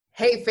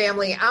Hey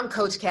family, I'm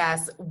Coach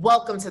Cass.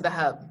 Welcome to the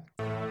Hub.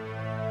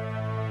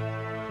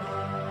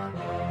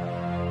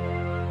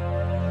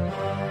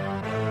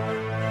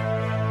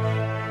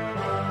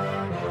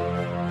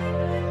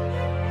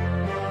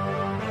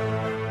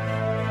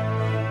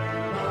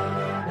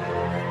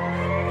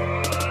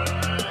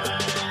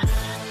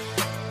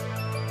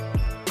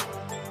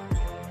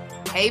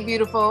 Hey,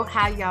 beautiful.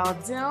 How y'all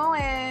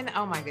doing?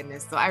 Oh my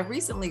goodness. So I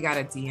recently got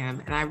a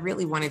DM and I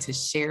really wanted to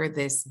share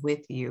this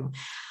with you.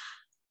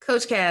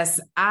 Coach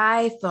Cass,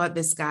 I thought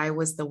this guy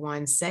was the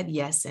one, said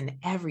yes and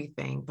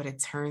everything, but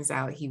it turns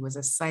out he was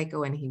a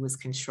psycho and he was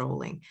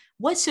controlling.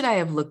 What should I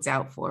have looked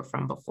out for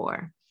from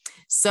before?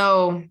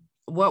 So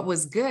what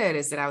was good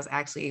is that I was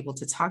actually able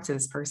to talk to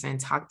this person and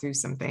talk through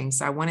some things.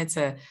 So I wanted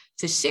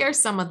to share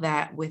some of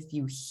that with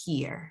you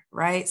here,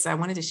 right? So I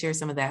wanted to share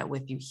some of that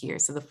with you here.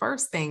 So the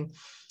first thing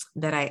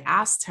that I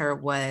asked her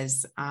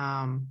was,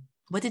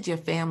 what did your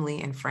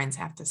family and friends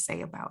have to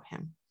say about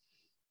him?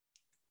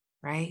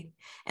 Right?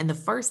 And the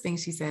first thing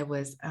she said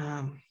was,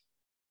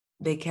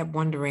 they kept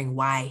wondering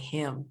why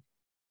him.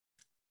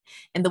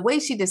 And the way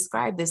she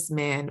described this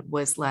man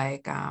was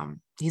like,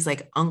 he's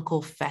like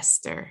Uncle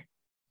Fester.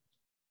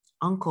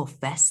 Uncle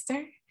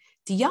Fester?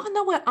 Do y'all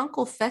know what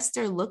Uncle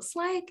Fester looks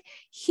like?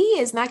 He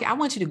is not, I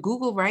want you to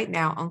Google right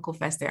now, Uncle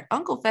Fester.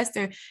 Uncle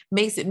Fester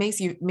makes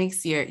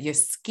your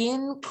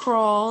skin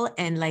crawl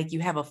and like you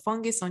have a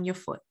fungus on your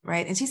foot,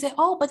 right? And she said,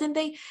 oh, but then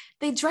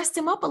they dressed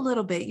him up a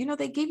little bit. You know,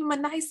 they gave him a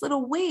nice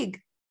little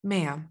wig,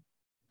 ma'am.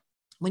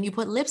 When you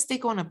put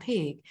lipstick on a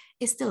pig,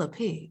 it's still a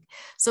pig.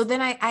 So then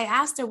I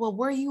asked her, well,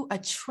 were you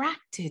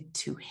attracted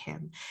to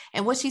him?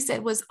 And what she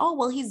said was, oh,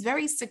 well, he's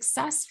very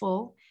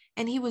successful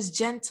and he was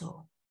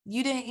gentle.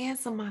 You didn't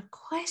answer my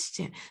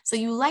question. So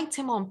you liked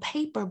him on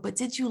paper, but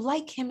did you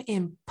like him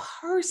in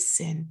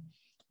person?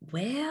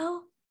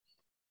 Well,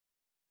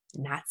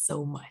 not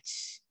so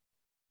much.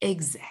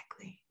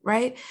 Exactly,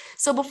 right?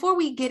 So before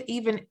we get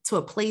even to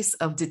a place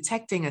of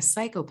detecting a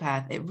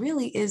psychopath, it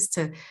really is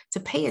to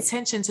pay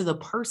attention to the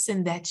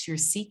person that you're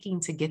seeking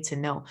to get to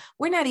know.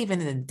 We're not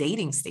even in the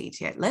dating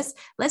stage yet. Let's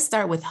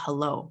start with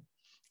hello.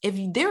 If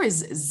there is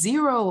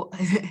zero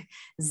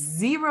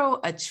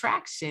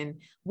attraction,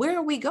 where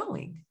are we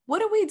going?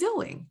 What are we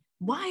doing?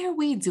 Why are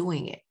we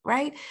doing it?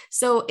 Right?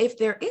 So if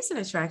there is an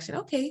attraction,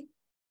 okay,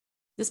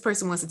 this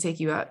person wants to take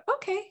you out.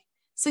 Okay.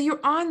 So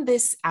you're on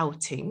this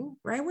outing,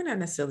 right? We're not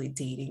necessarily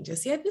dating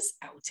just yet. This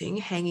outing,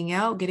 hanging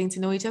out, getting to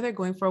know each other,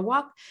 going for a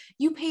walk.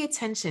 You pay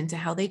attention to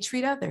how they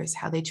treat others,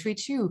 how they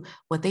treat you,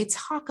 what they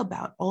talk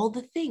about, all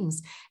the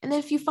things. And then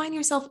if you find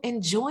yourself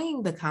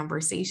enjoying the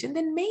conversation,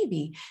 then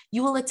maybe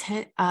you will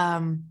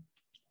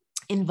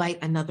invite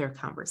another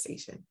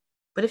conversation.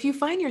 But if you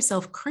find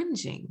yourself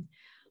cringing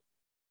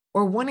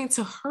or wanting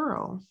to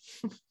hurl,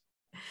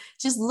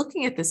 just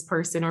looking at this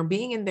person or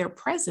being in their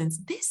presence,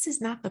 this is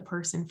not the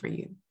person for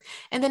you.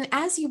 And then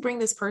as you bring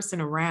this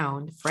person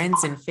around,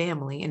 friends and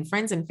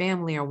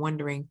family are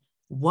wondering,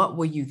 what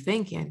were you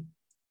thinking?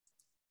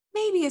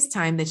 Maybe it's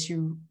time that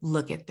you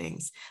look at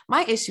things.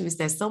 My issue is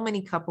that so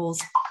many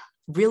couples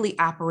really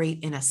operate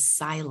in a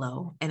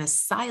silo, and a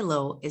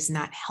silo is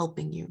not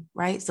helping you,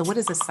 right? So what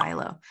is a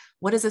silo?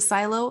 What is a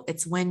silo?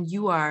 It's when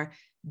you are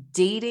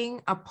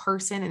dating a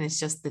person and it's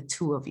just the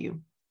two of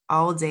you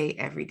all day,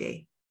 every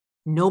day.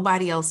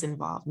 Nobody else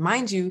involved.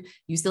 Mind you,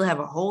 you still have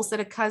a whole set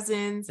of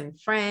cousins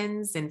and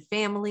friends and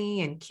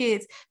family and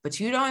kids, but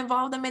you don't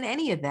involve them in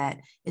any of that.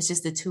 It's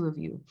just the two of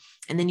you.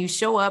 And then you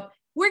show up,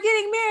 we're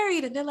getting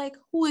married. And they're like,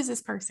 who is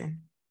this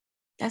person?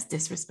 That's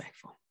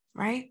disrespectful,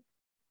 right?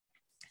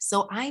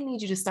 So I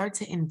need you to start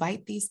to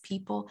invite these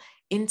people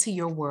into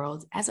your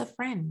world as a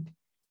friend,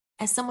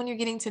 as someone you're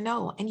getting to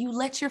know. And you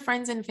let your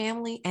friends and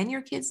family and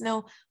your kids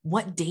know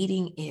what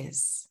dating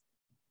is.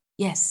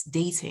 Yes,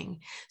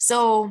 dating.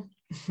 So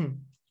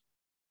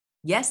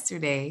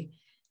yesterday,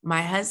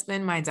 my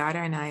husband, my daughter,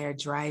 and I are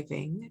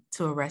driving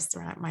to a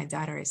restaurant. My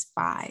daughter is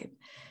 5.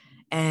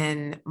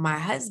 And my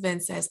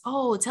husband says,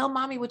 oh, tell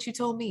mommy what you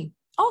told me.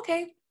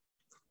 Okay.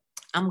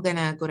 I'm going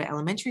to go to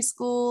elementary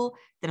school.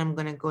 Then I'm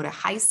going to go to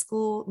high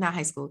school, not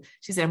high school.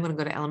 She said, I'm going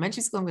to go to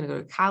elementary school. I'm going to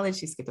go to college.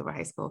 She skipped over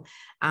high school.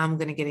 I'm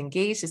going to get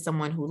engaged to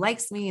someone who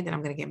likes me. And then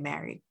I'm going to get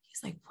married.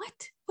 He's like, what?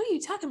 What are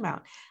you talking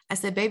about? I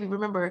said, baby,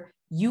 remember,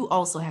 you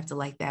also have to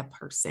like that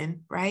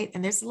person, right?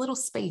 And there's a little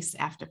space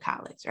after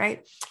college,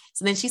 right?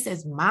 So then she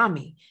says,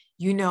 mommy,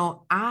 you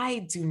know,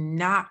 I do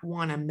not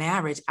want a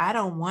marriage. I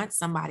don't want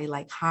somebody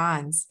like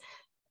Hans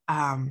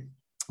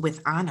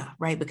with Anna,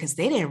 right? Because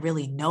they didn't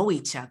really know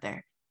each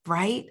other,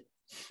 right?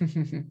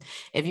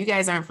 If you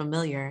guys aren't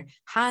familiar,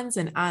 Hans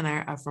and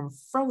Anna are from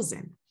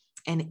Frozen.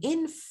 And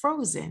in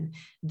Frozen,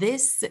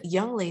 this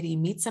young lady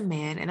meets a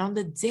man, and on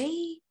the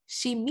day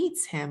she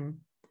meets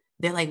him,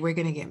 they're like, we're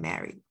going to get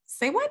married.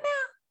 Say what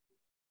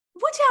now?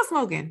 What y'all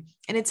smoking?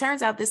 And it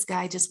turns out this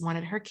guy just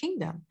wanted her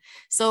kingdom.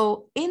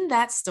 So in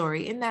that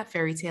story, in that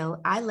fairy tale,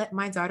 I let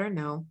my daughter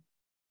know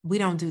we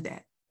don't do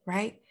that,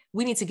 right?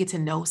 We need to get to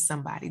know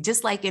somebody.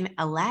 Just like in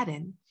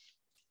Aladdin,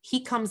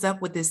 he comes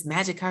up with this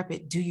magic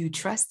carpet. Do you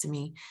trust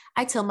me?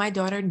 I tell my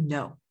daughter,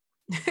 no.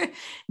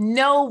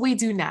 No, we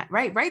do not.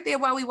 Right there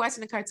while we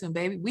watching the cartoon,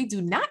 baby. We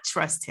do not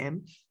trust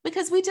him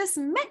because we just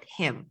met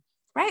him,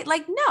 right?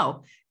 Like,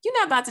 no, you're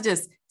not about to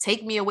just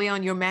take me away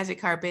on your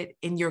magic carpet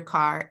in your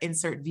car,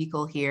 insert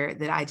vehicle here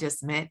that I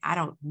just met. I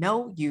don't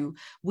know you.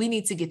 We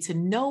need to get to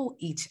know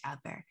each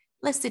other.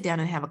 Let's sit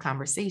down and have a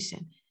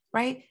conversation,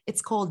 right?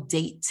 It's called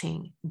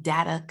dating,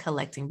 data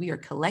collecting. We are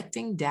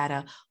collecting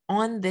data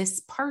on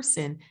this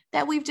person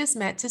that we've just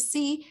met to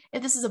see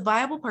if this is a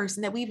viable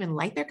person, that we even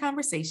like their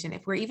conversation,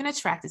 if we're even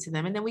attracted to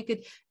them. And then we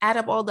could add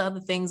up all the other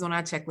things on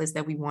our checklist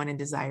that we want and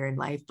desire in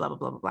life, blah, blah,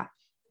 blah, blah, blah,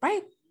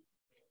 right?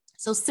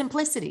 So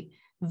simplicity,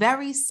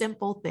 very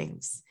simple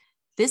things.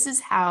 This is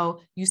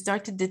how you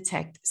start to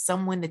detect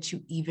someone that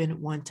you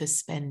even want to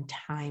spend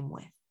time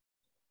with.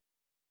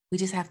 We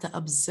just have to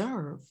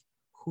observe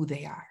who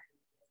they are.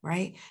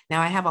 Right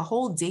now, I have a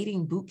whole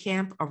dating boot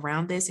camp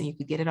around this, and you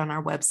could get it on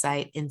our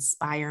website,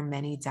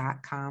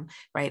 inspiremany.com.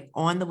 Right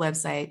on the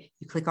website,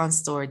 you click on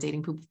store,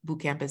 dating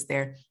boot camp is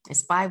there.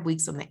 It's 5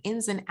 weeks on the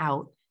ins and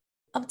out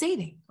of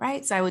dating,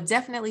 right? So I would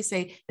definitely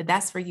say that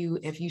that's for you.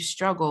 If you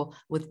struggle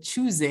with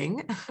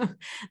choosing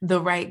the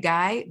right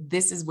guy,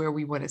 this is where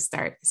we want to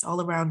start. It's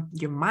all around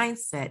your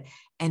mindset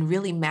and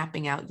really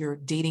mapping out your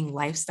dating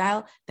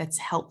lifestyle that's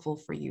helpful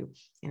for you.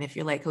 And if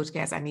you're like, Coach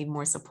Cass, I need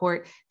more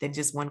support than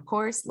just one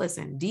course,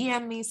 listen,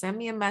 DM me, send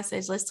me a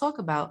message. Let's talk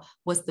about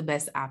what's the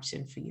best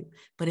option for you.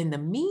 But in the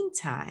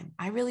meantime,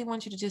 I really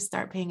want you to just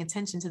start paying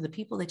attention to the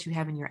people that you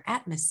have in your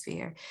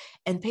atmosphere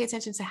and pay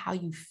attention to how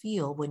you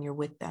feel when you're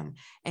with them.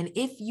 And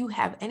if you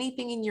have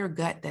anything in your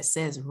gut that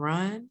says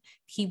run,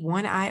 keep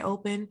one eye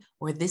open,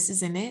 or this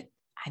isn't it,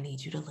 I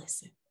need you to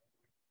listen.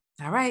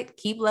 All right.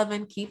 Keep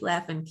loving, keep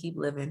laughing, keep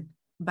living.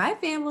 Bye,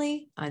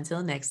 family.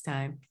 Until next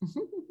time.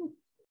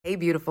 Hey,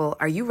 beautiful.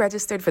 Are you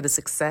registered for the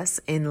Success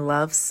in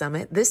Love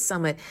Summit? This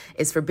summit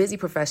is for busy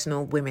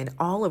professional women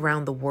all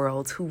around the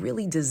world who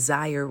really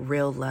desire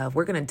real love.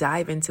 We're going to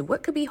dive into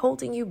what could be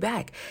holding you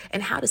back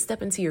and how to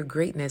step into your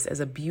greatness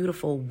as a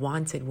beautiful,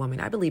 wanted woman.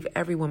 I believe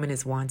every woman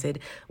is wanted,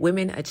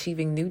 women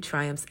achieving new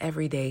triumphs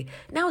every day.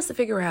 Now it's to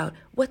figure out,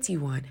 what do you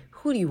want?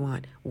 Who do you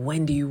want?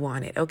 When do you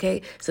want it?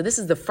 Okay. So this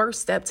is the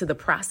first step to the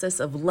process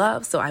of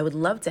love. So I would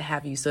love to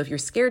have you. So if you're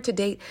scared to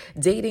date,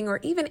 dating,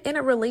 or even in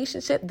a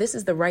relationship, this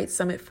is the right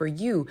summit for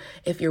you.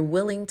 If you're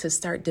willing to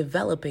start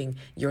developing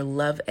your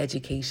love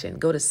education,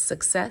 go to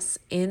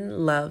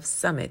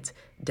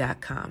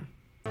successinlovesummit.com.